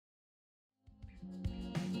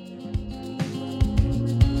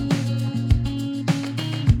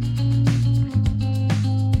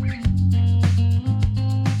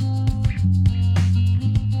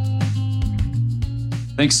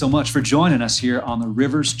Thanks so much for joining us here on the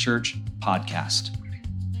Rivers Church podcast.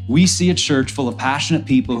 We see a church full of passionate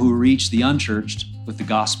people who reach the unchurched with the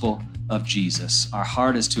gospel of Jesus. Our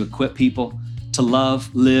heart is to equip people to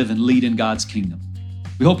love, live, and lead in God's kingdom.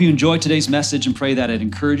 We hope you enjoyed today's message and pray that it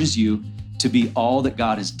encourages you to be all that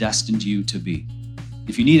God has destined you to be.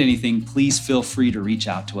 If you need anything, please feel free to reach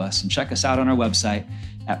out to us and check us out on our website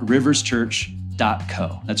at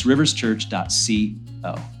riverschurch.co. That's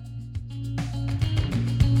riverschurch.co.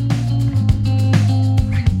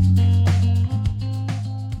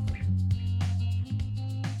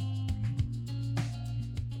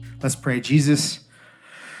 Let's pray. Jesus,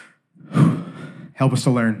 help us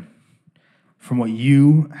to learn from what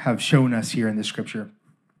you have shown us here in this scripture.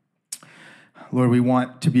 Lord, we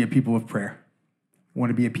want to be a people of prayer. We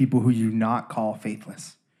want to be a people who you do not call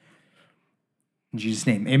faithless. In Jesus'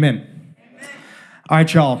 name, amen. All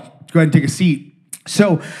right, y'all, go ahead and take a seat.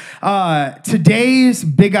 So today's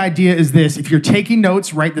big idea is this. If you're taking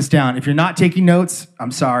notes, write this down. If you're not taking notes,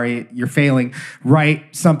 I'm sorry, you're failing.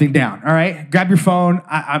 Write something down, all right? Grab your phone.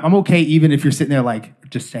 I'm okay even if you're sitting there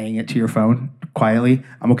like just saying it to your phone quietly.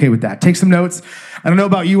 I'm okay with that. Take some notes. I don't know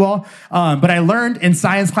about you all, but I learned in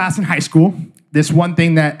science class in high school this one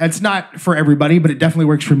thing that it's not for everybody, but it definitely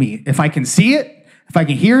works for me. If I can see it, if I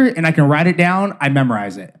can hear it, and I can write it down, I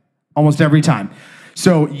memorize it almost every time.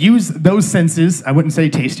 So use those senses. I wouldn't say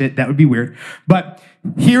taste it. That would be weird. But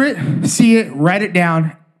hear it, see it, write it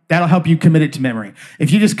down. That'll help you commit it to memory. If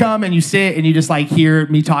you just come and you sit and you just like hear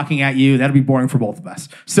me talking at you, that'll be boring for both of us.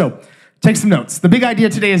 So take some notes. The big idea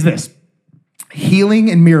today is this. Healing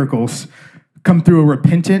and miracles come through a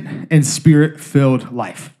repentant and spirit-filled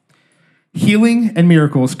life. Healing and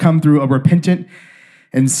miracles come through a repentant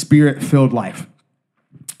and spirit-filled life.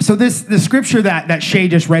 So the scripture that Shay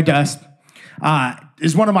just read to us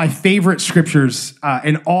is one of my favorite scriptures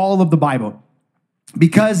in all of the Bible,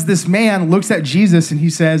 because this man looks at Jesus and he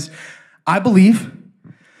says, I believe,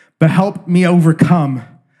 but help me overcome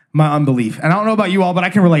my unbelief. And I don't know about you all, but I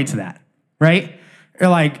can relate to that, right? You're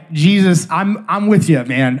like, Jesus, I'm with you,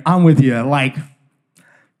 man. I'm with you. Like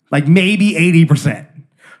maybe 80%.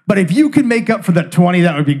 But if you could make up for the 20,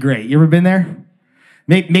 that would be great. You ever been there?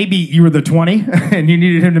 Maybe you were the 20 and you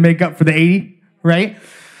needed him to make up for the 80, right?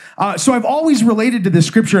 So I've always related to this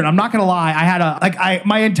scripture, and I'm not going to lie.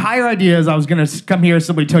 My entire idea is I was going to come here and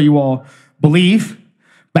simply tell you all, believe,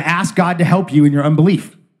 but ask God to help you in your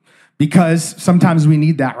unbelief, because sometimes we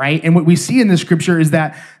need that, right? And what we see in this scripture is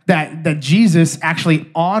that Jesus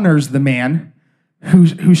actually honors the man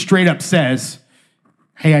who straight up says,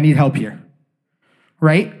 hey, I need help here,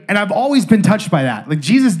 right? And I've always been touched by that. Like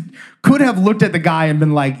Jesus could have looked at the guy and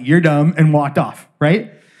been like, you're dumb, and walked off,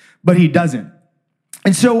 right? But he doesn't.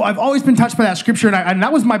 And so I've always been touched by that scripture, and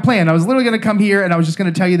that was my plan. I was literally going to come here, and I was just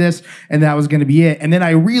going to tell you this, and that was going to be it. And then I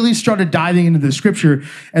really started diving into the scripture,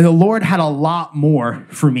 and the Lord had a lot more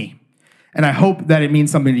for me. And I hope that it means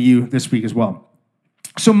something to you this week as well.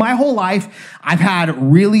 So my whole life, I've had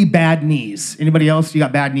really bad knees. Anybody else? You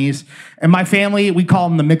got bad knees? And my family, we call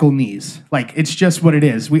them the Mickel knees. Like, it's just what it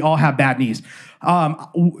is. We all have bad knees.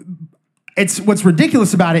 What's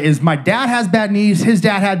ridiculous about it is my dad has bad knees. His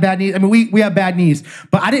dad had bad knees. I mean, we have bad knees,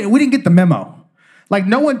 but we didn't get the memo. Like,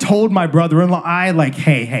 no one told my brother-in-law,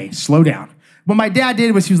 hey, slow down. What my dad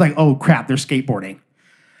did was he was like, oh crap, they're skateboarding.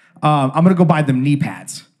 I'm going to go buy them knee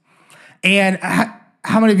pads. And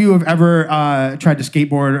how many of you have ever tried to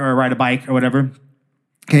skateboard or ride a bike or whatever?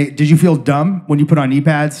 Okay, did you feel dumb when you put on knee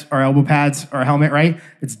pads or elbow pads or a helmet, right?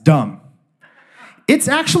 It's dumb. It's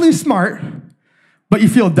actually smart, but you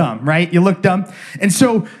feel dumb, right? You look dumb. And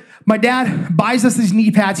so my dad buys us these knee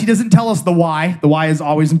pads. He doesn't tell us the why. The why is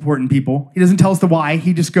always important, people. He doesn't tell us the why.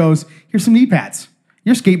 He just goes, here's some knee pads.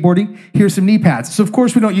 You're skateboarding. Here's some knee pads. So, of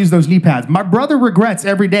course, we don't use those knee pads. My brother regrets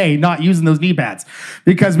every day not using those knee pads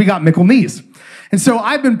because we got Mickel knees. And so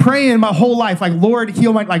I've been praying my whole life, like, Lord,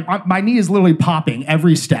 heal my knee is literally popping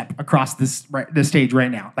every step across this stage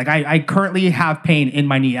right now. Like, I currently have pain in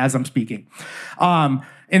my knee as I'm speaking.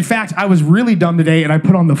 In fact, I was really dumb today, and I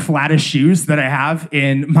put on the flattest shoes that I have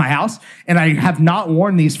in my house, and I have not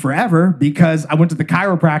worn these forever because I went to the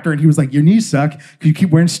chiropractor, and he was like, your knees suck because you keep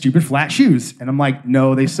wearing stupid flat shoes. And I'm like,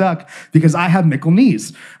 no, they suck because I have Mickel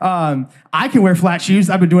knees. I can wear flat shoes.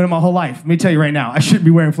 I've been doing it my whole life. Let me tell you right now, I shouldn't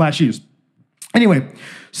be wearing flat shoes. Anyway,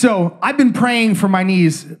 so I've been praying for my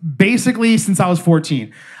knees basically since I was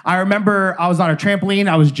 14. I remember I was on a trampoline,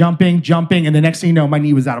 I was jumping, and the next thing you know, my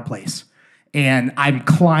knee was out of place. And I'm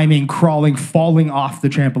climbing, crawling, falling off the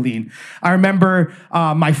trampoline. I remember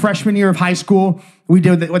my freshman year of high school, we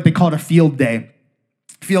did what they called a field day.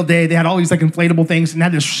 field day. They had all these like inflatable things and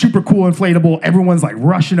had this super cool inflatable. Everyone's like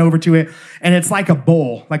rushing over to it. And it's like a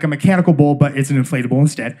bowl, like a mechanical bowl, but it's an inflatable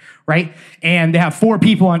instead, right? And they have 4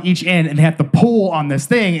 people on each end and they have to pull on this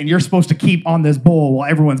thing and you're supposed to keep on this bowl while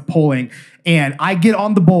everyone's pulling. And I get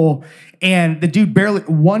on the bowl and the dude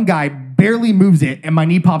one guy barely moves it and my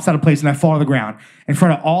knee pops out of place and I fall to the ground in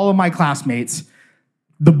front of all of my classmates.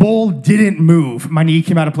 The bowl didn't move. My knee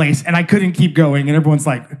came out of place and I couldn't keep going. And everyone's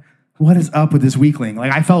like, what is up with this weakling?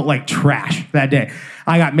 Like I felt like trash that day.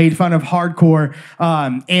 I got made fun of hardcore.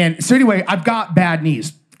 And so anyway, I've got bad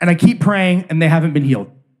knees and I keep praying and they haven't been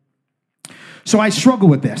healed. So I struggle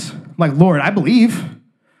with this. I'm like, Lord, I believe.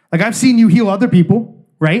 Like I've seen you heal other people,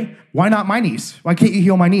 right? Why not my knees? Why can't you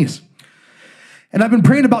heal my knees? And I've been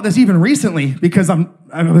praying about this even recently because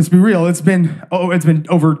let's be real, it's been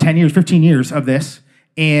over 10 years, 15 years of this.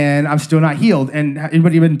 And I'm still not healed. And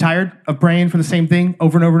anybody been tired of praying for the same thing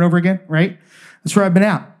over and over and over again, right? That's where I've been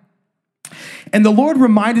at. And the Lord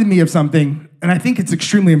reminded me of something, and I think it's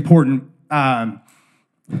extremely important.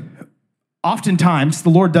 Oftentimes, the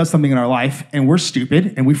Lord does something in our life, and we're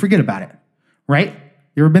stupid, and we forget about it, right?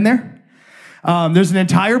 You ever been there? There's an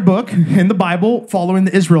entire book in the Bible following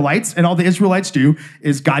the Israelites, and all the Israelites do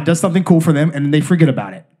is God does something cool for them, and then they forget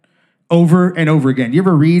about it. Over and over again. You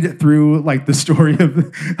ever read through like the story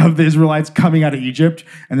of the Israelites coming out of Egypt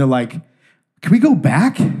and they're like, can we go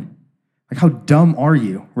back? Like how dumb are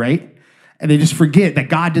you, right? And they just forget that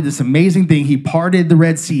God did this amazing thing. He parted the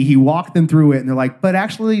Red Sea. He walked them through it. And they're like, but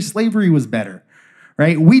actually slavery was better,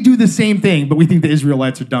 right? We do the same thing, but we think the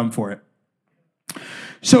Israelites are dumb for it.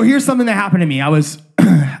 So here's something that happened to me. I was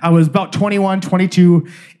about 21, 22,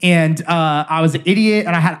 and I was an idiot,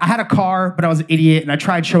 and I had a car, but I was an idiot, and I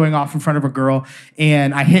tried showing off in front of a girl,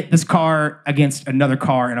 and I hit this car against another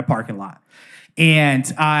car in a parking lot. And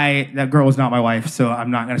that girl was not my wife, so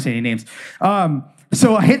I'm not going to say any names.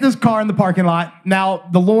 So I hit this car in the parking lot. Now,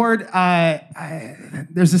 the Lord,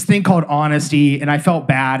 there's this thing called honesty, and I felt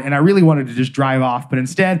bad, and I really wanted to just drive off, but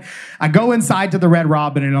instead, I go inside to the Red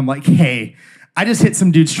Robin, and I'm like, hey, I just hit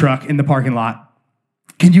some dude's truck in the parking lot.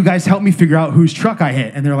 Can you guys help me figure out whose truck I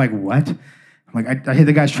hit? And they're like, what? I'm like, I hit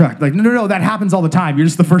the guy's truck. Like, no, that happens all the time. You're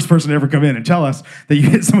just the first person to ever come in and tell us that you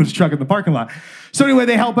hit someone's truck in the parking lot. So anyway,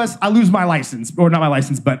 they help us. I lose my license, or not my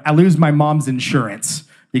license, but I lose my mom's insurance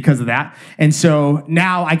because of that. And so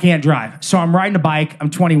now I can't drive. So I'm riding a bike. I'm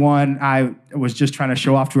 21. I was just trying to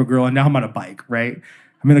show off to a girl, and now I'm on a bike, right?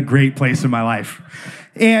 I'm in a great place in my life.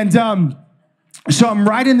 And so I'm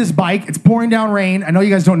riding this bike. It's pouring down rain. I know you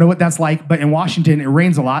guys don't know what that's like, but in Washington, it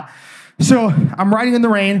rains a lot. So I'm riding in the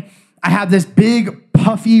rain. I have this big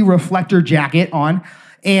puffy reflector jacket on,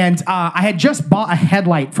 and I had just bought a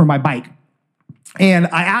headlight for my bike. And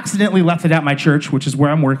I accidentally left it at my church, which is where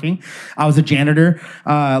I'm working. I was a janitor.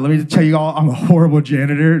 Let me tell you all, I'm a horrible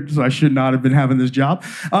janitor, so I should not have been having this job.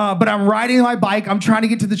 But I'm riding my bike. I'm trying to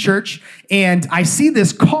get to the church, and I see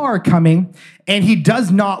this car coming, and he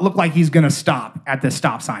does not look like he's going to stop at this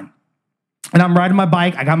stop sign. And I'm riding my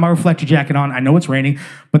bike. I got my reflector jacket on. I know it's raining,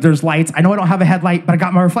 but there's lights. I know I don't have a headlight, but I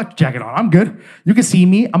got my reflector jacket on. I'm good. You can see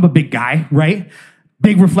me. I'm a big guy, right?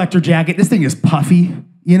 Big reflector jacket. This thing is puffy.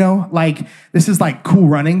 You know, like this is like Cool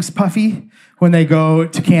Runnings puffy when they go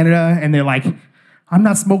to Canada and they're like, I'm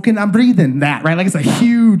not smoking, I'm breathing that, right? Like it's a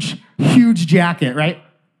huge, huge jacket, right?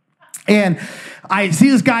 And I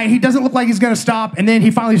see this guy, he doesn't look like he's gonna stop, and then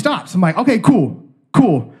he finally stops. I'm like, okay, cool,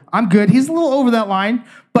 I'm good. He's a little over that line,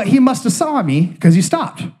 but he must have saw me because he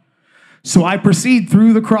stopped. So I proceed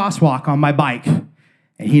through the crosswalk on my bike, and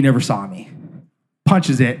he never saw me.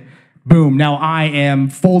 Punches it, boom, now I am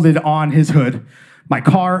folded on his hood.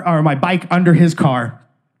 My bike under his car.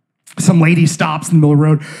 Some lady stops in the middle of the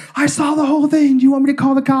road. I saw the whole thing. Do you want me to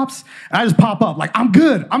call the cops? And I just pop up like, I'm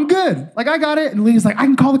good. Like, I got it. And the lady's like, I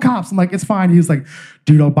can call the cops. I'm like, it's fine. He's like,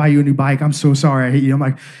 dude, I'll buy you a new bike. I'm so sorry I hit you. I'm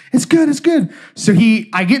like, it's good. So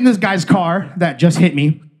I get in this guy's car that just hit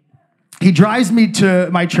me. He drives me to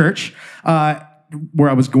my church, where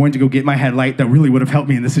I was going to go get my headlight that really would have helped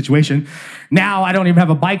me in this situation. Now I don't even have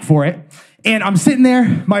a bike for it. And I'm sitting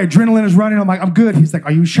there, my adrenaline is running. I'm like, I'm good. He's like,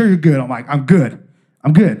 are you sure you're good? I'm like, I'm good.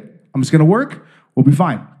 I'm just gonna work. We'll be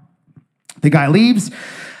fine. The guy leaves.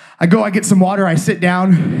 I get some water. I sit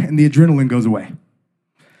down and the adrenaline goes away.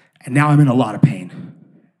 And now I'm in a lot of pain.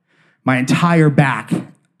 My entire back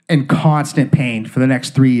in constant pain for the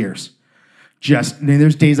next 3 years.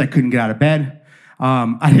 There's days I couldn't get out of bed.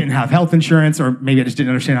 I didn't have health insurance, or maybe I just didn't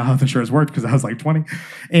understand how health insurance worked because I was like 20.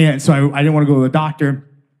 And so I didn't want to go to the doctor.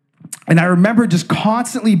 And I remember just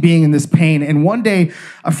constantly being in this pain. And one day,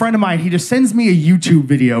 a friend of mine, he just sends me a YouTube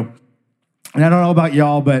video. And I don't know about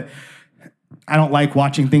y'all, but I don't like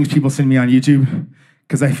watching things people send me on YouTube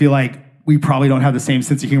because I feel like we probably don't have the same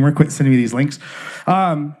sense of humor. Quit sending me these links.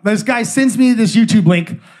 This guy sends me this YouTube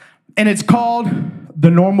link, and it's called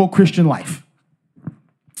The Normal Christian Life.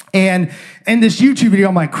 And in this YouTube video,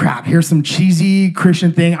 I'm like, crap, here's some cheesy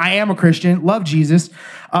Christian thing. I am a Christian, love Jesus.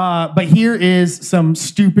 But here is some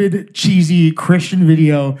stupid, cheesy Christian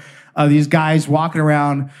video of these guys walking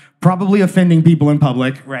around, probably offending people in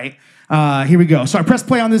public, right? Here we go. So I press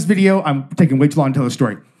play on this video. I'm taking way too long to tell the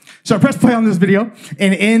story. So I press play on this video,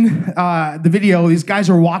 and in the video, these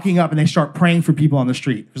guys are walking up and they start praying for people on the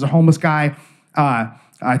street. There's a homeless guy.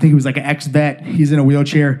 I think he was like an ex-vet. He's in a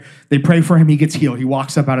wheelchair. They pray for him. He gets healed. He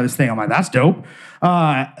walks up out of this thing. I'm like, that's dope.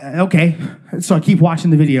 Okay. So I keep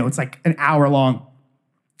watching the video. It's like an hour long.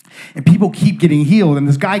 And people keep getting healed. And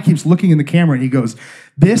this guy keeps looking in the camera and he goes,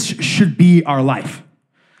 this should be our life.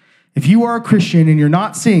 If you are a Christian and you're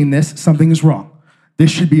not seeing this, something is wrong.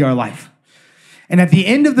 This should be our life. And at the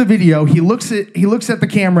end of the video, he looks at the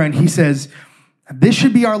camera and he says, this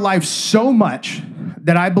should be our life so much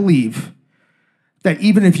that I believe that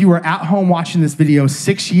even if you were at home watching this video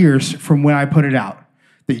 6 years from when I put it out,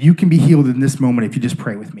 that you can be healed in this moment if you just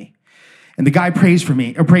pray with me. And the guy prays for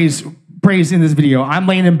me, or prays in this video. I'm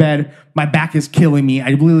laying in bed. My back is killing me. I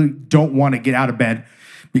really don't want to get out of bed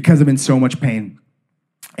because I'm in so much pain.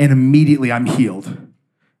 And immediately I'm healed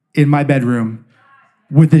in my bedroom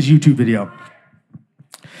with this YouTube video.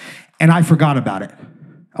 And I forgot about it.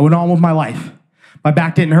 I went on with my life. My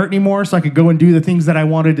back didn't hurt anymore, so I could go and do the things that I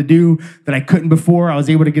wanted to do that I couldn't before. I was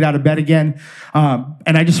able to get out of bed again,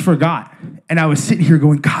 and I just forgot. And I was sitting here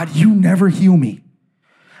going, God, you never heal me.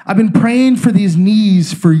 I've been praying for these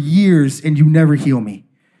knees for years, and you never heal me.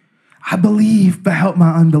 I believe, but help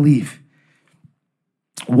my unbelief.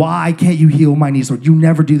 Why can't you heal my knees, Lord? You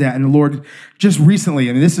never do that. And the Lord just recently,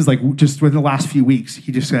 I mean, this is like just within the last few weeks,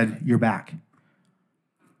 he just said, you're back.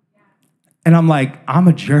 And I'm like, I'm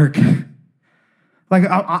a jerk. Like,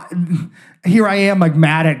 here I am, like,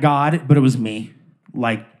 mad at God, but it was me.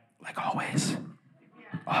 Like always.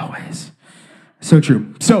 Always. So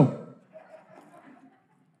true. So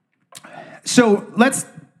let's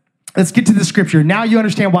get to the scripture. Now you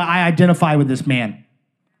understand why I identify with this man.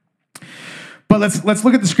 But let's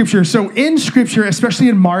look at the scripture. So in scripture, especially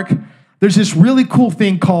in Mark, there's this really cool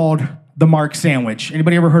thing called the Mark sandwich.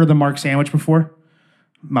 Anybody ever heard of the Mark sandwich before?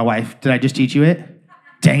 My wife. Did I just teach you it?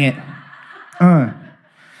 Dang it.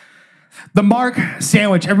 The Mark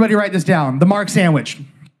sandwich. Everybody write this down. The Mark sandwich.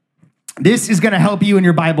 This is going to help you in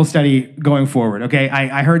your Bible study going forward, okay?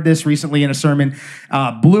 I heard this recently in a sermon.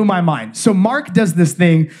 Blew my mind. So Mark does this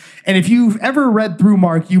thing, and if you've ever read through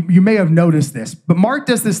Mark, you may have noticed this, but Mark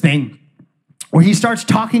does this thing where he starts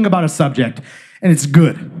talking about a subject, and it's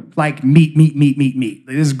good, like meat.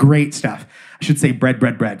 This is great stuff. I should say bread,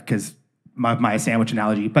 because my sandwich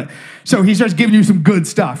analogy. But so he starts giving you some good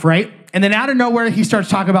stuff, right? And then out of nowhere, he starts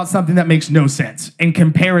talking about something that makes no sense in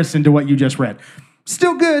comparison to what you just read.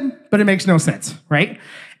 Still good, but it makes no sense, right?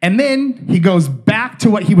 And then he goes back to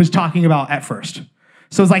what he was talking about at first.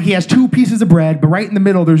 So it's like he has two pieces of bread, but right in the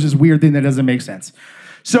middle, there's this weird thing that doesn't make sense.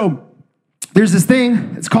 So there's this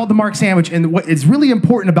thing, it's called the Mark sandwich. And what is really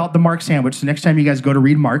important about the Mark sandwich, so next time you guys go to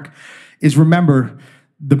read Mark, is remember,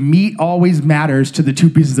 the meat always matters to the two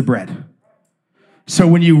pieces of bread. So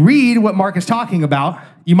when you read what Mark is talking about,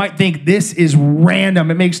 you might think this is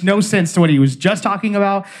random. It makes no sense to what he was just talking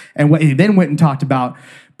about and what he then went and talked about.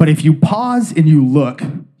 But if you pause and you look,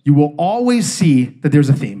 you will always see that there's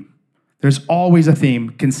a theme. There's always a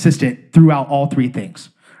theme consistent throughout all three things,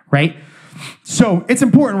 right? So it's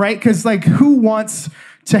important, right? Because like, who wants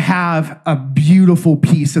to have a beautiful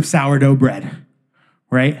piece of sourdough bread,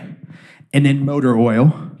 right? And then motor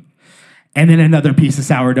oil, and then another piece of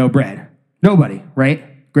sourdough bread. Nobody,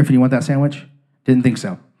 right? Griffin, you want that sandwich? Didn't think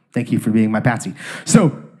so. Thank you for being my patsy.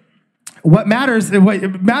 So what matters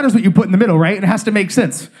what you put in the middle, right? It has to make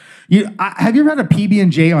sense. Have you ever had a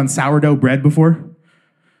PB&J on sourdough bread before?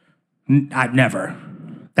 I've never.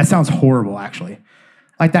 That sounds horrible, actually.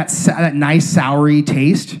 Like that nice soury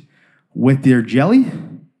taste with your jelly?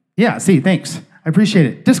 Yeah, see, thanks. I appreciate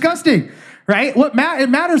it. Disgusting. Right? It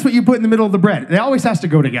matters what you put in the middle of the bread. It always has to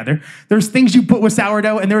go together. There's things you put with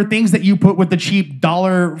sourdough, and there are things that you put with the cheap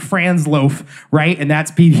dollar Franz loaf, right? And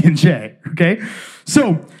that's PB&J, okay?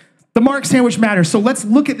 So the Mark sandwich matters. So let's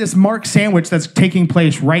look at this Mark sandwich that's taking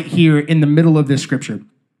place right here in the middle of this scripture.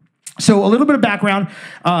 So a little bit of background,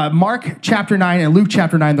 Mark chapter 9 and Luke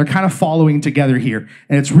chapter 9, they're kind of following together here,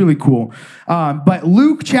 and it's really cool. But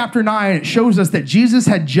Luke chapter 9 shows us that Jesus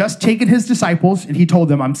had just taken his disciples, and he told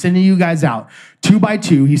them, I'm sending you guys out 2 by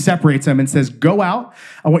 2. He separates them and says, go out.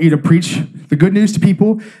 I want you to preach the good news to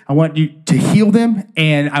people. I want you to heal them,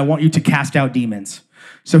 and I want you to cast out demons.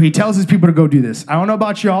 So he tells his people to go do this. I don't know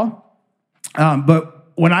about y'all,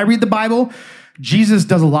 but when I read the Bible, Jesus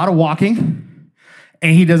does a lot of walking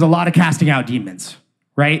and he does a lot of casting out demons,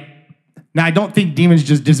 right? Now, I don't think demons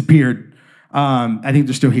just disappeared. I think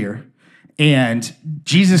they're still here. And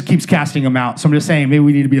Jesus keeps casting them out. So I'm just saying, maybe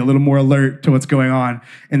we need to be a little more alert to what's going on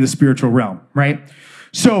in the spiritual realm, right?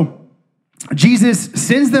 So Jesus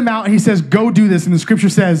sends them out and he says, go do this. And the scripture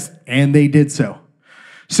says, and they did so.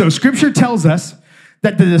 So scripture tells us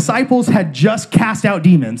that the disciples had just cast out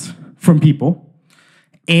demons from people.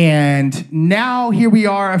 And now here we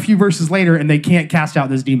are a few verses later and they can't cast out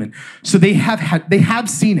this demon. So they have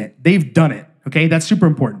seen it. They've done it. Okay, that's super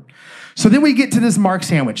important. So then we get to this Mark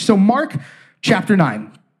sandwich. So Mark chapter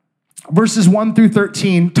 9, verses 1 through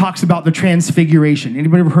 13 talks about the transfiguration.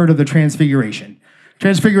 Anybody ever heard of the transfiguration?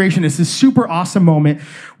 Transfiguration is this super awesome moment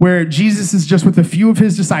where Jesus is just with a few of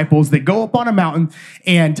his disciples that go up on a mountain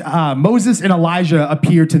and Moses and Elijah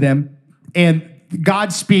appear to them and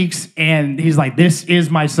God speaks and he's like, this is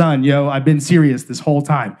my son, I've been serious this whole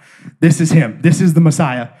time. This is him. This is the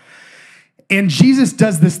Messiah. And Jesus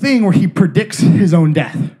does this thing where he predicts his own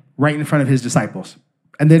death right in front of his disciples.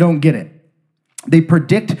 And they don't get it. They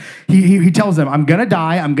predict, he tells them, I'm going to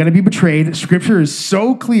die. I'm going to be betrayed. Scripture is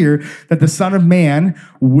so clear that the Son of Man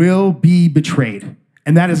will be betrayed.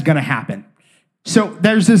 And that is going to happen. So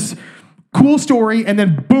there's this cool story. And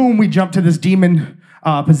then boom, we jump to this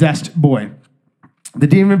demon-possessed boy. The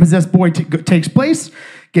demon-possessed boy takes place,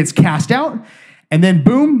 gets cast out, and then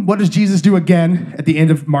boom, what does Jesus do again at the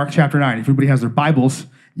end of Mark chapter 9? If everybody has their Bibles,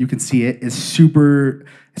 you can see it. It's super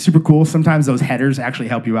cool. Sometimes those headers actually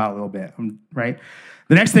help you out a little bit, right?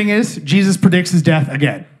 The next thing is Jesus predicts his death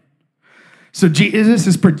again. So Jesus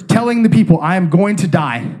is telling the people, I am going to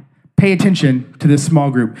die. Pay attention to this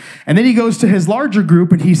small group. And then he goes to his larger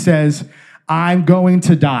group and he says, I'm going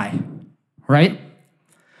to die, right?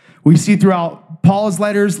 We see throughout Paul's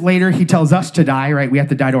letters later, he tells us to die, right? We have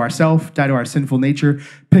to die to ourselves, die to our sinful nature,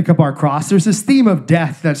 pick up our cross. There's this theme of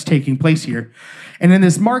death that's taking place here. And in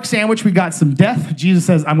this Mark sandwich, we got some death. Jesus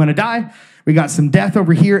says, I'm going to die. We got some death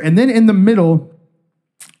over here. And then in the middle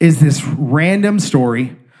is this random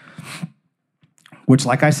story, which,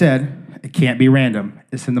 like I said, it can't be random.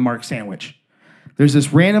 It's in the Mark sandwich. There's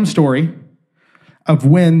this random story of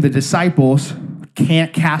when the disciples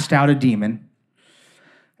can't cast out a demon.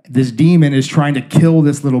 This demon is trying to kill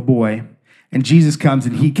this little boy, and Jesus comes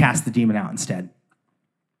and he casts the demon out instead.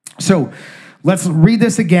 So let's read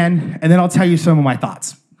this again, and then I'll tell you some of my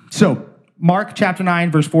thoughts. So Mark chapter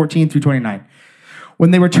 9, verse 14 through 29.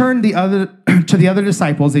 When they returned to the other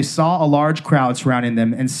disciples, they saw a large crowd surrounding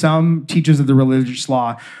them, and some teachers of the religious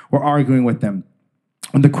law were arguing with them.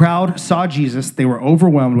 When the crowd saw Jesus, they were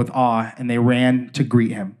overwhelmed with awe, and they ran to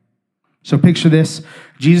greet him. So picture this.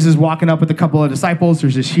 Jesus is walking up with a couple of disciples.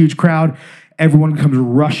 There's this huge crowd. Everyone comes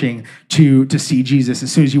rushing to see Jesus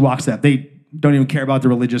as soon as he walks up. They don't even care about the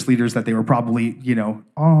religious leaders that they were probably,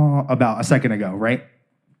 about a second ago, right?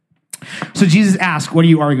 So Jesus asks, what are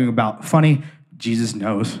you arguing about? Funny, Jesus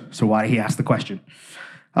knows. So why did he ask the question?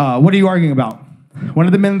 What are you arguing about? One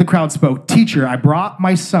of the men in the crowd spoke, Teacher, I brought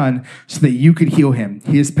my son so that you could heal him.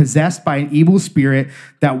 He is possessed by an evil spirit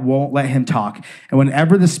that won't let him talk. And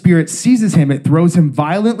whenever the spirit seizes him, it throws him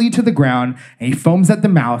violently to the ground, and he foams at the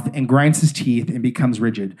mouth and grinds his teeth and becomes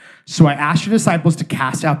rigid. So I asked your disciples to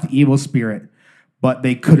cast out the evil spirit, but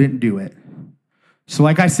they couldn't do it. So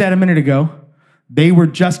like I said a minute ago, they were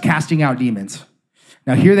just casting out demons.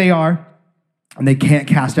 Now here they are, and they can't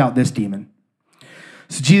cast out this demon.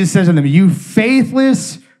 So Jesus says to them, you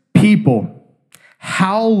faithless people,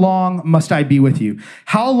 how long must I be with you?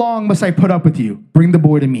 How long must I put up with you? Bring the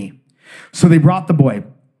boy to me. So they brought the boy.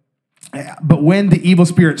 But when the evil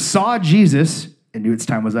spirit saw Jesus, it knew its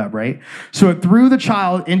time was up, right? So it threw the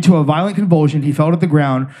child into a violent convulsion. He fell to the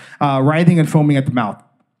ground, writhing and foaming at the mouth.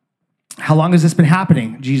 How long has this been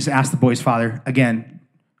happening? Jesus asked the boy's father. Again,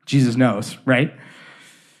 Jesus knows, right?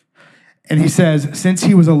 And he says, since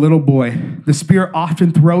he was a little boy, the spirit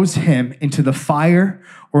often throws him into the fire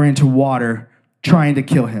or into water, trying to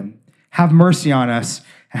kill him. Have mercy on us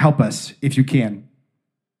and help us if you can.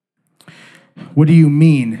 What do you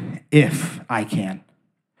mean, if I can?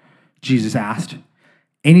 Jesus asked.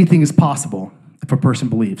 Anything is possible if a person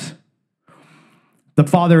believes. The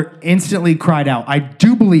father instantly cried out, I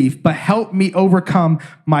do believe, but help me overcome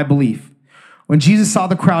my belief. When Jesus saw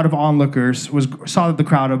that the crowd of onlookers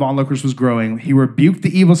was growing, he rebuked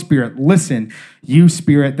the evil spirit. Listen, you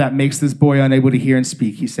spirit that makes this boy unable to hear and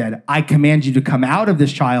speak, he said, I command you to come out of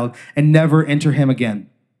this child and never enter him again.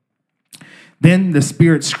 Then the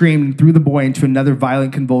spirit screamed and threw the boy into another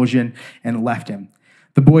violent convulsion and left him.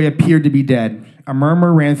 The boy appeared to be dead. A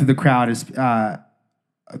murmur ran through the crowd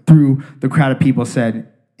of people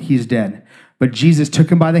said, he's dead. But Jesus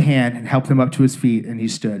took him by the hand and helped him up to his feet, and he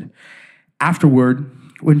stood. Afterward,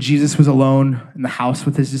 when Jesus was alone in the house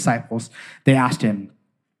with his disciples, they asked him,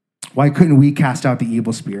 why couldn't we cast out the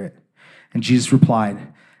evil spirit? And Jesus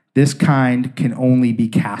replied, this kind can only be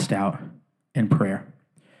cast out in prayer.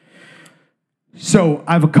 So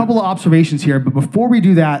I have a couple of observations here, but before we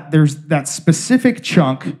do that, there's that specific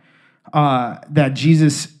chunk that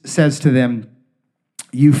Jesus says to them,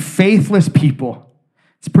 you faithless people.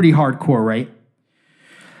 It's pretty hardcore, right?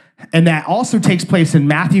 And that also takes place in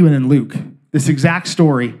Matthew and in Luke, this exact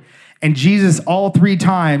story. And Jesus, all three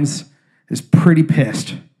times, is pretty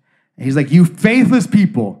pissed. And he's like, you faithless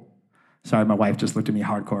people. Sorry, my wife just looked at me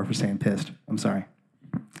hardcore for saying pissed. I'm sorry.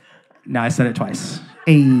 Now I said it twice.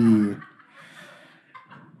 Hey.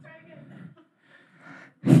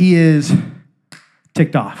 He is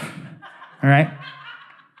ticked off. All right?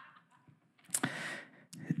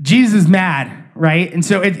 Jesus is mad, right? And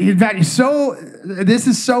so, in fact, this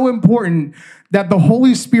is so important that the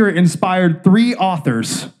Holy Spirit inspired 3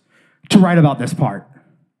 authors to write about this part.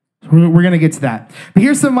 We're going to get to that. But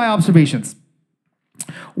here's some of my observations.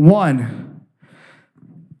 1,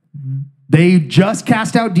 they just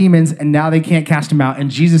cast out demons, and now they can't cast them out. And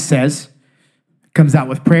Jesus comes out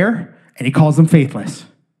with prayer, and he calls them faithless.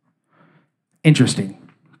 Interesting.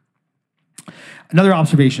 Another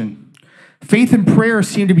observation. Faith and prayer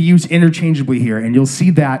seem to be used interchangeably here, and you'll see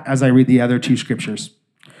that as I read the other 2 scriptures.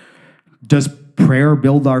 Does prayer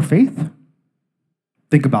build our faith?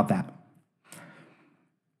 Think about that.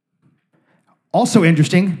 Also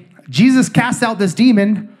interesting, Jesus casts out this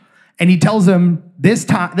demon, and he tells him this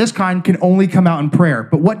kind can only come out in prayer.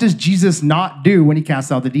 But what does Jesus not do when he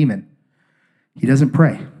casts out the demon? He doesn't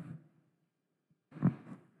pray.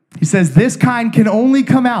 He says this kind can only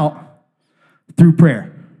come out through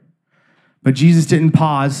prayer. But Jesus didn't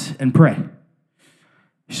pause and pray.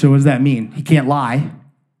 So what does that mean? He can't lie.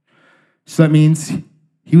 So that means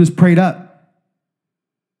he was prayed up.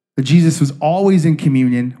 But Jesus was always in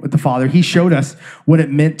communion with the Father. He showed us what it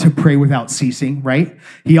meant to pray without ceasing, right?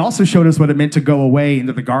 He also showed us what it meant to go away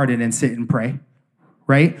into the garden and sit and pray,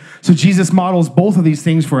 right? So Jesus models both of these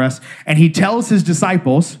things for us, and he tells his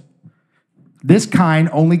disciples, this kind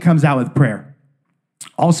only comes out with prayer.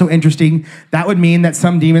 Also interesting, that would mean that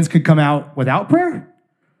some demons could come out without prayer.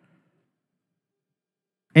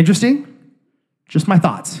 Interesting? Just my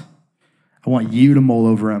thoughts. I want you to mull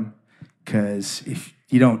over them, because if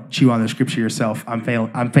you don't chew on the scripture yourself, I'm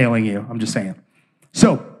failing you. I'm just saying.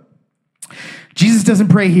 So, Jesus doesn't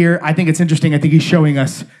pray here. I think it's interesting. I think he's showing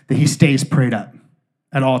us that he stays prayed up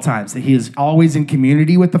at all times, that he is always in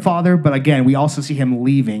community with the Father. But again, we also see him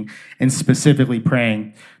leaving and specifically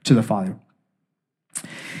praying to the Father.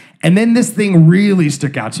 And then this thing really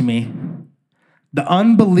stuck out to me. The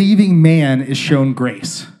unbelieving man is shown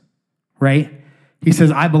grace, right? He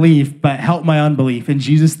says, I believe, but help my unbelief. And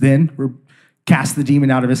Jesus then cast the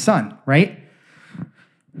demon out of his son, right?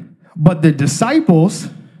 But the disciples,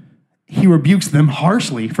 he rebukes them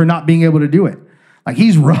harshly for not being able to do it. Like,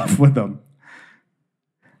 he's rough with them.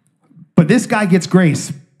 But this guy gets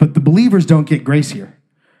grace, but the believers don't get grace here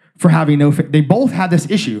for having no faith. They both had this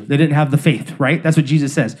issue. They didn't have the faith, right? That's what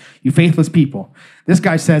Jesus says. You faithless people. This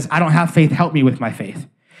guy says, I don't have faith. Help me with my faith.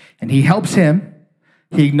 And he helps him.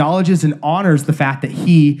 He acknowledges and honors the fact that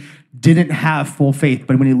he didn't have full faith.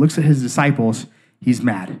 But when he looks at his disciples, he's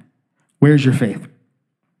mad. Where's your faith?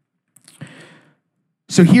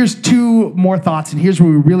 So here's 2 more thoughts, and here's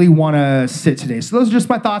where we really want to sit today. So those are just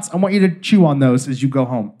my thoughts. I want you to chew on those as you go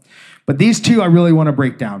home. But these 2 I really want to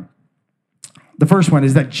break down. The first one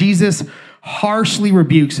is that Jesus harshly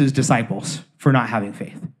rebukes his disciples for not having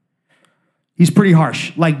faith. He's pretty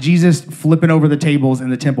harsh, like Jesus flipping over the tables in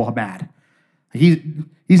the temple bad.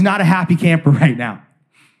 He's not a happy camper right now.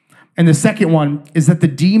 And the second one is that the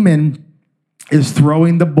demon is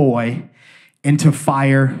throwing the boy into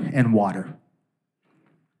fire and water.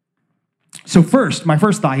 So first, my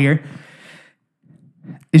first thought here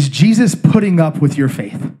is Jesus putting up with your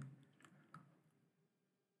faith.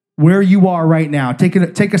 Where you are right now, take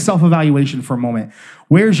a self-evaluation for a moment.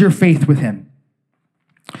 Where's your faith with him?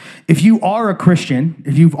 If you are a Christian,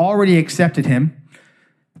 if you've already accepted him,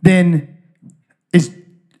 then is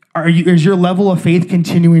your level of faith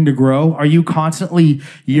continuing to grow? Are you constantly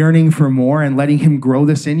yearning for more and letting him grow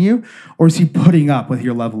this in you? Or is he putting up with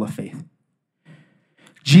your level of faith?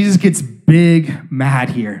 Jesus gets big mad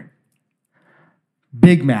here.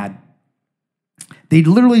 Big mad. They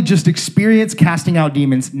literally just experienced casting out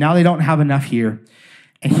demons. Now they don't have enough here.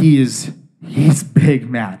 And he's big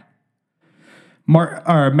mad.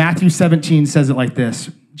 Matthew 17 says it like this.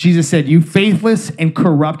 Jesus said, "You faithless and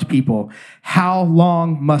corrupt people, how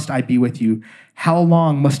long must I be with you? How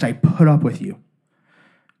long must I put up with you?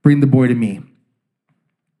 Bring the boy to me."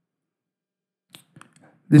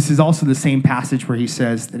 This is also the same passage where he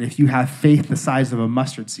says that if you have faith the size of a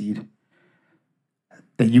mustard seed,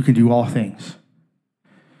 that you can do all things.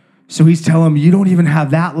 So he's telling him, you don't even have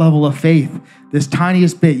that level of faith, this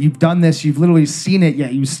tiniest bit. You've done this, you've literally seen it,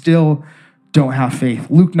 yet you still don't have faith.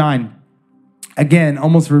 Luke 9, again,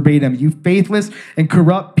 almost verbatim. "You faithless and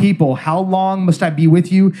corrupt people, how long must I be with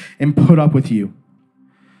you and put up with you?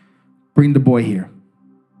 Bring the boy here."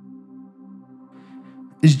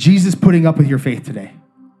 Is Jesus putting up with your faith today?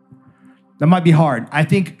 That might be hard. I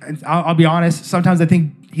think, I'll be honest, sometimes I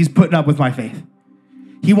think he's putting up with my faith.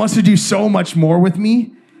 He wants to do so much more with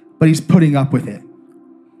me, but he's putting up with it.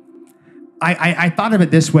 I thought of it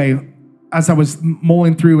this way as I was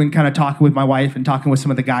mulling through and kind of talking with my wife and talking with some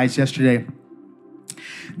of the guys yesterday.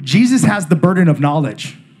 Jesus has the burden of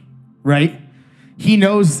knowledge, right? He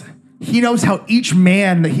knows how each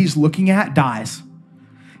man that he's looking at dies.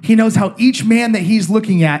 He knows how each man that he's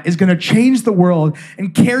looking at is going to change the world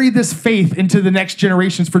and carry this faith into the next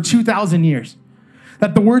generations for 2,000 years.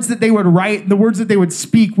 That the words that they would write, the words that they would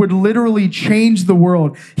speak would literally change the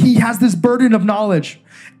world. He has this burden of knowledge,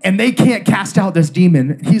 and they can't cast out this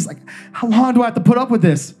demon. He's like, how long do I have to put up with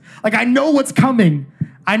this? Like, I know what's coming.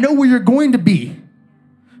 I know where you're going to be.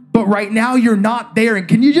 But right now you're not there. And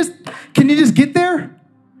can you just get there?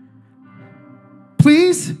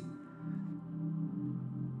 Please?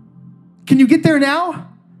 Can you get there now?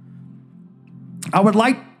 I would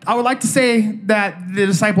like to say that the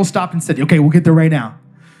disciples stopped and said, okay, we'll get there right now.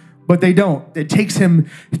 But they don't. It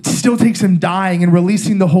still takes him dying and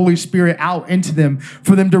releasing the Holy Spirit out into them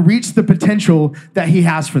for them to reach the potential that he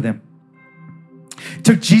has for them. It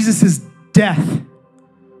took Jesus' death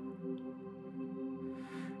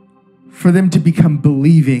for them to become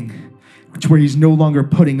believing, to where he's no longer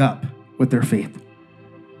putting up with their faith.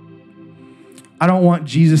 I don't want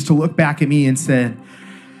Jesus to look back at me and say,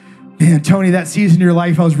 man, Tony, that season of your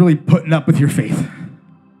life, I was really putting up with your faith.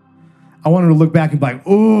 I want him to look back and be like,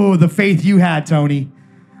 oh, the faith you had, Tony.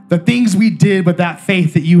 The things we did with that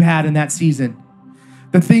faith that you had in that season.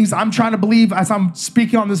 The things I'm trying to believe as I'm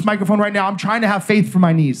speaking on this microphone right now, I'm trying to have faith for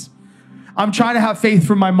my knees. I'm trying to have faith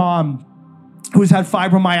for my mom who's had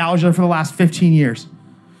fibromyalgia for the last 15 years.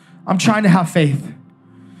 I'm trying to have faith.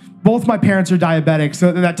 Both my parents are diabetic,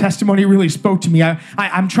 so that testimony really spoke to me.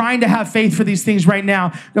 I'm trying to have faith for these things right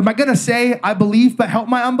now. Am I going to say, I believe, but help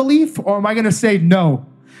my unbelief? Or am I going to say, no,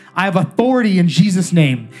 I have authority in Jesus'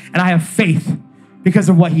 name, and I have faith because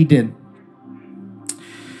of what he did?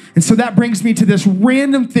 And so that brings me to this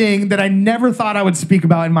random thing that I never thought I would speak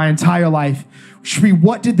about in my entire life. Shri,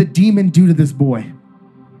 what did the demon do to this boy?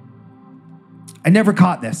 I never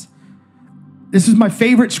caught this. This is my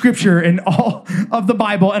favorite scripture in all of the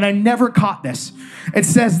Bible, and I never caught this. It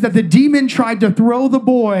says that the demon tried to throw the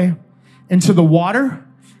boy into the water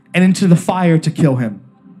and into the fire to kill him.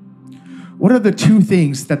 What are the two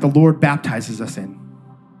things that the Lord baptizes us in?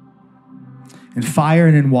 In fire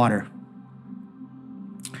and in water.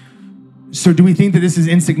 So do we think that this is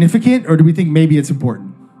insignificant, or do we think maybe it's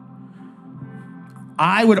important?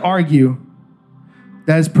 I would argue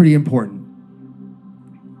that is pretty important.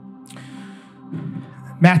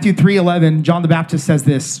 Matthew 3:11, John the Baptist says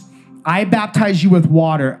this, I baptize with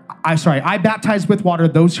water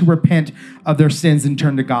those who repent of their sins and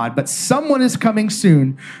turn to God. But someone is coming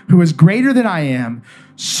soon who is greater than I am,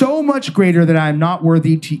 so much greater that I am not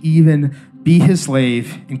worthy to even be his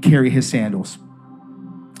slave and carry his sandals.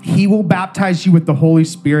 He will baptize you with the Holy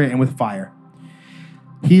Spirit and with fire.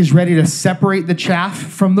 He is ready to separate the chaff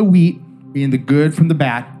from the wheat, being the good from the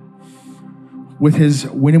bad, with his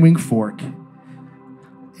winnowing fork.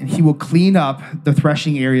 And he will clean up the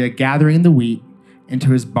threshing area, gathering the wheat into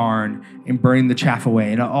his barn and burning the chaff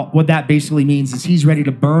away. And what that basically means is he's ready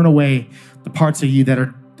to burn away the parts of you that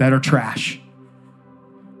are trash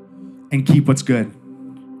and keep what's good.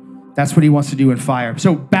 That's what he wants to do in fire.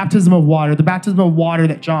 So baptism of water, the baptism of water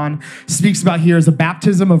that John speaks about here is a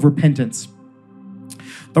baptism of repentance.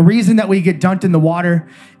 The reason that we get dunked in the water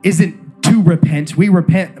isn't to repent. We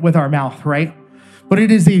repent with our mouth, right? But it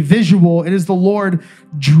is a visual. It is the Lord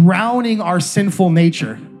drowning our sinful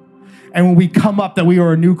nature. And when we come up, that we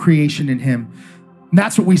are a new creation in him. And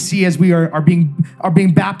that's what we see as we are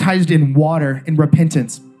being baptized in water, in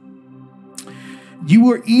repentance. You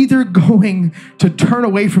are either going to turn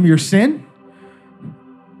away from your sin,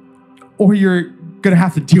 or you're going to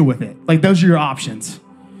have to deal with it. Like, those are your options.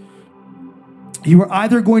 You are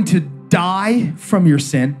either going to die from your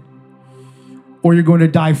sin, or you're going to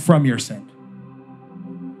die from your sin.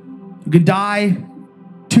 You can die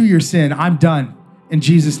to your sin. I'm done. In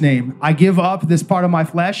Jesus' name, I give up this part of my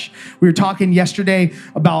flesh. We were talking yesterday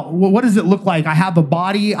about what does it look like? I have a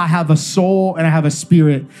body, I have a soul, and I have a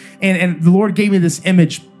spirit. And the Lord gave me this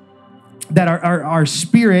image that our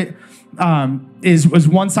spirit was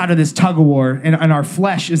one side of this tug of war, and our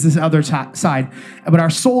flesh is this other side. But our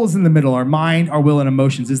soul is in the middle. Our mind, our will, and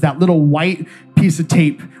emotions is that little white piece of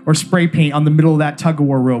tape or spray paint on the middle of that tug of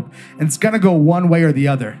war rope. And it's going to go one way or the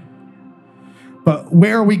other. But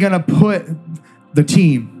where are we going to put the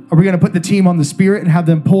team? Are we going to put the team on the spirit and have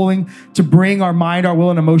them pulling to bring our mind, our will,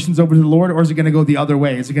 and emotions over to the Lord? Or is it going to go the other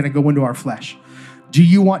way? Is it going to go into our flesh? Do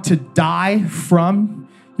you want to die from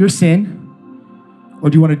your sin? Or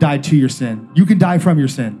do you want to die to your sin? You can die from your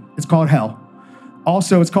sin. It's called hell.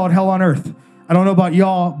 Also, it's called hell on earth. I don't know about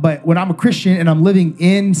y'all, but when I'm a Christian and I'm living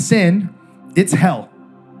in sin, it's hell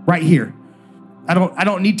right here. I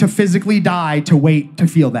don't need to physically die to wait to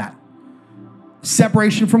feel that.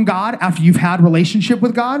 Separation from God after you've had relationship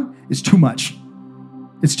with God is too much.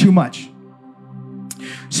 It's too much.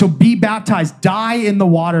 So be baptized. Die in the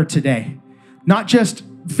water today. Not just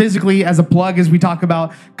physically as a plug, as we talk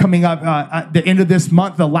about coming up at the end of this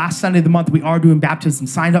month, the last Sunday of the month, we are doing baptism.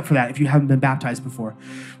 Sign up for that if you haven't been baptized before.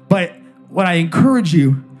 But what I encourage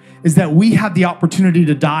you is that we have the opportunity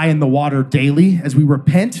to die in the water daily as we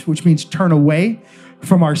repent, which means turn away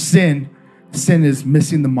from our sin. Sin is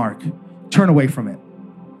missing the mark. Turn away from it.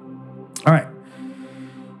 All right.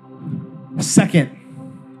 Second,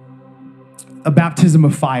 a baptism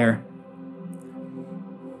of fire.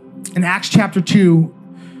 In Acts chapter 2,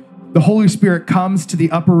 the Holy Spirit comes to the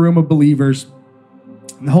upper room of believers.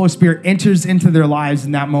 And the Holy Spirit enters into their lives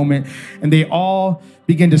in that moment, and they all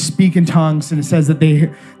begin to speak in tongues. And it says that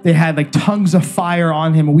they had like tongues of fire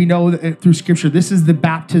on him. And we know that through Scripture, this is the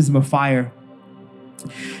baptism of fire.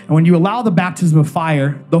 And when you allow the baptism of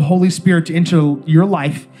fire, the Holy Spirit to enter your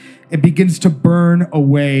life, it begins to burn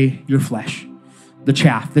away your flesh, the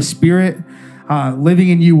chaff. The Spirit living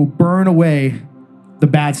in you will burn away the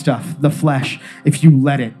bad stuff, the flesh, if you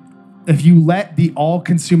let it. If you let the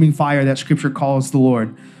all-consuming fire that Scripture calls the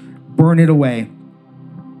Lord burn it away,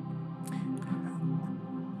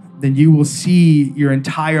 then you will see your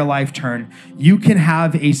entire life turn. You can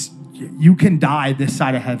die this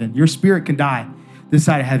side of heaven. Your spirit can die this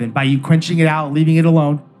side of heaven by you quenching it out, leaving it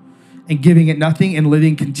alone, and giving it nothing and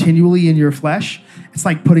living continually in your flesh. It's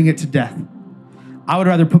like putting it to death. I would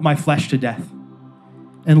rather put my flesh to death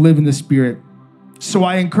and live in the Spirit. So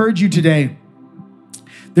I encourage you today,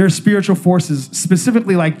 there are spiritual forces,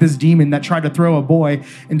 specifically like this demon that tried to throw a boy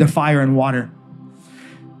into fire and water.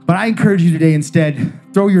 But I encourage you today instead,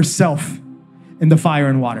 throw yourself in the fire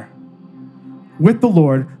and water. With the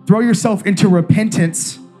Lord, throw yourself into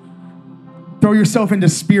repentance. Throw yourself into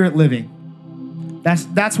spirit living.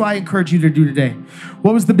 That's what I encourage you to do today.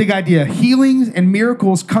 What was the big idea? Healings and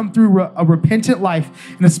miracles come through a repentant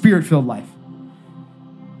life and a spirit-filled life.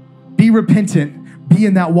 Be repentant. Be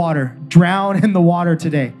in that water. Drown in the water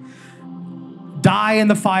today. Die in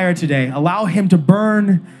the fire today. Allow him to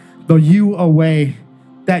burn the you away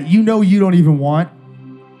that you know you don't even want.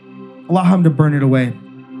 Allow him to burn it away.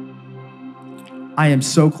 I am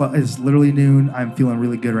so close. It's literally noon. I'm feeling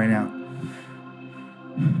really good right now.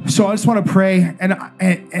 So I just want to pray, and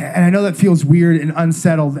I know that feels weird and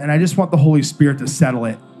unsettled, and I just want the Holy Spirit to settle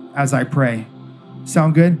it as I pray.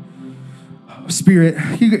 Sound good?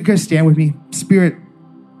 Spirit, you guys stand with me. Spirit,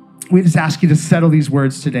 we just ask you to settle these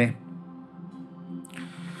words today.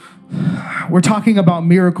 We're talking about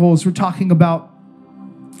miracles. We're talking about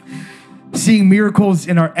seeing miracles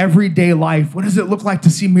in our everyday life. What does it look like to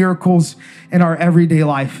see miracles in our everyday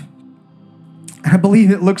life? And I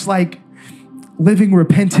believe it looks like living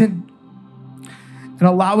repentant and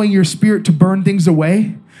allowing your Spirit to burn things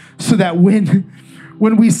away so that when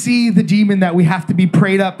we see the demon that we have to be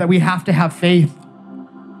prayed up, that we have to have faith,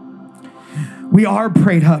 we are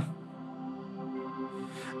prayed up.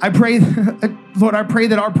 I pray, Lord, I pray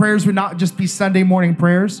that our prayers would not just be Sunday morning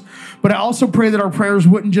prayers, but I also pray that our prayers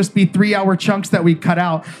wouldn't just be 3-hour chunks that we cut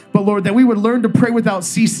out, but Lord, that we would learn to pray without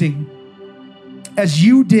ceasing. As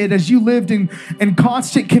you did, as you lived in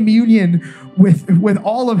constant communion with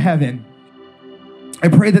all of heaven. I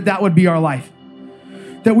pray that that would be our life.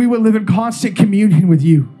 That we would live in constant communion with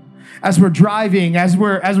you. As we're driving, as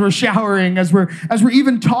we're showering, as we're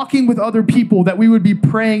even talking with other people, that we would be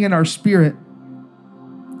praying in our spirit.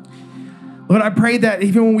 Lord, I pray that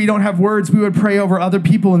even when we don't have words, we would pray over other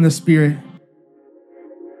people in the Spirit.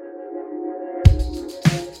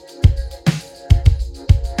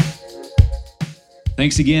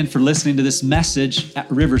 Thanks again for listening to this message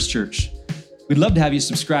at Rivers Church. We'd love to have you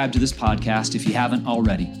subscribe to this podcast if you haven't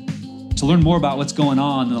already. To learn more about what's going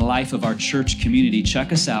on in the life of our church community,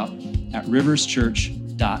 check us out at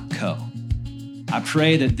riverschurch.co. I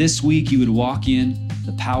pray that this week you would walk in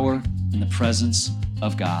the power and the presence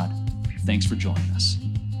of God. Thanks for joining us.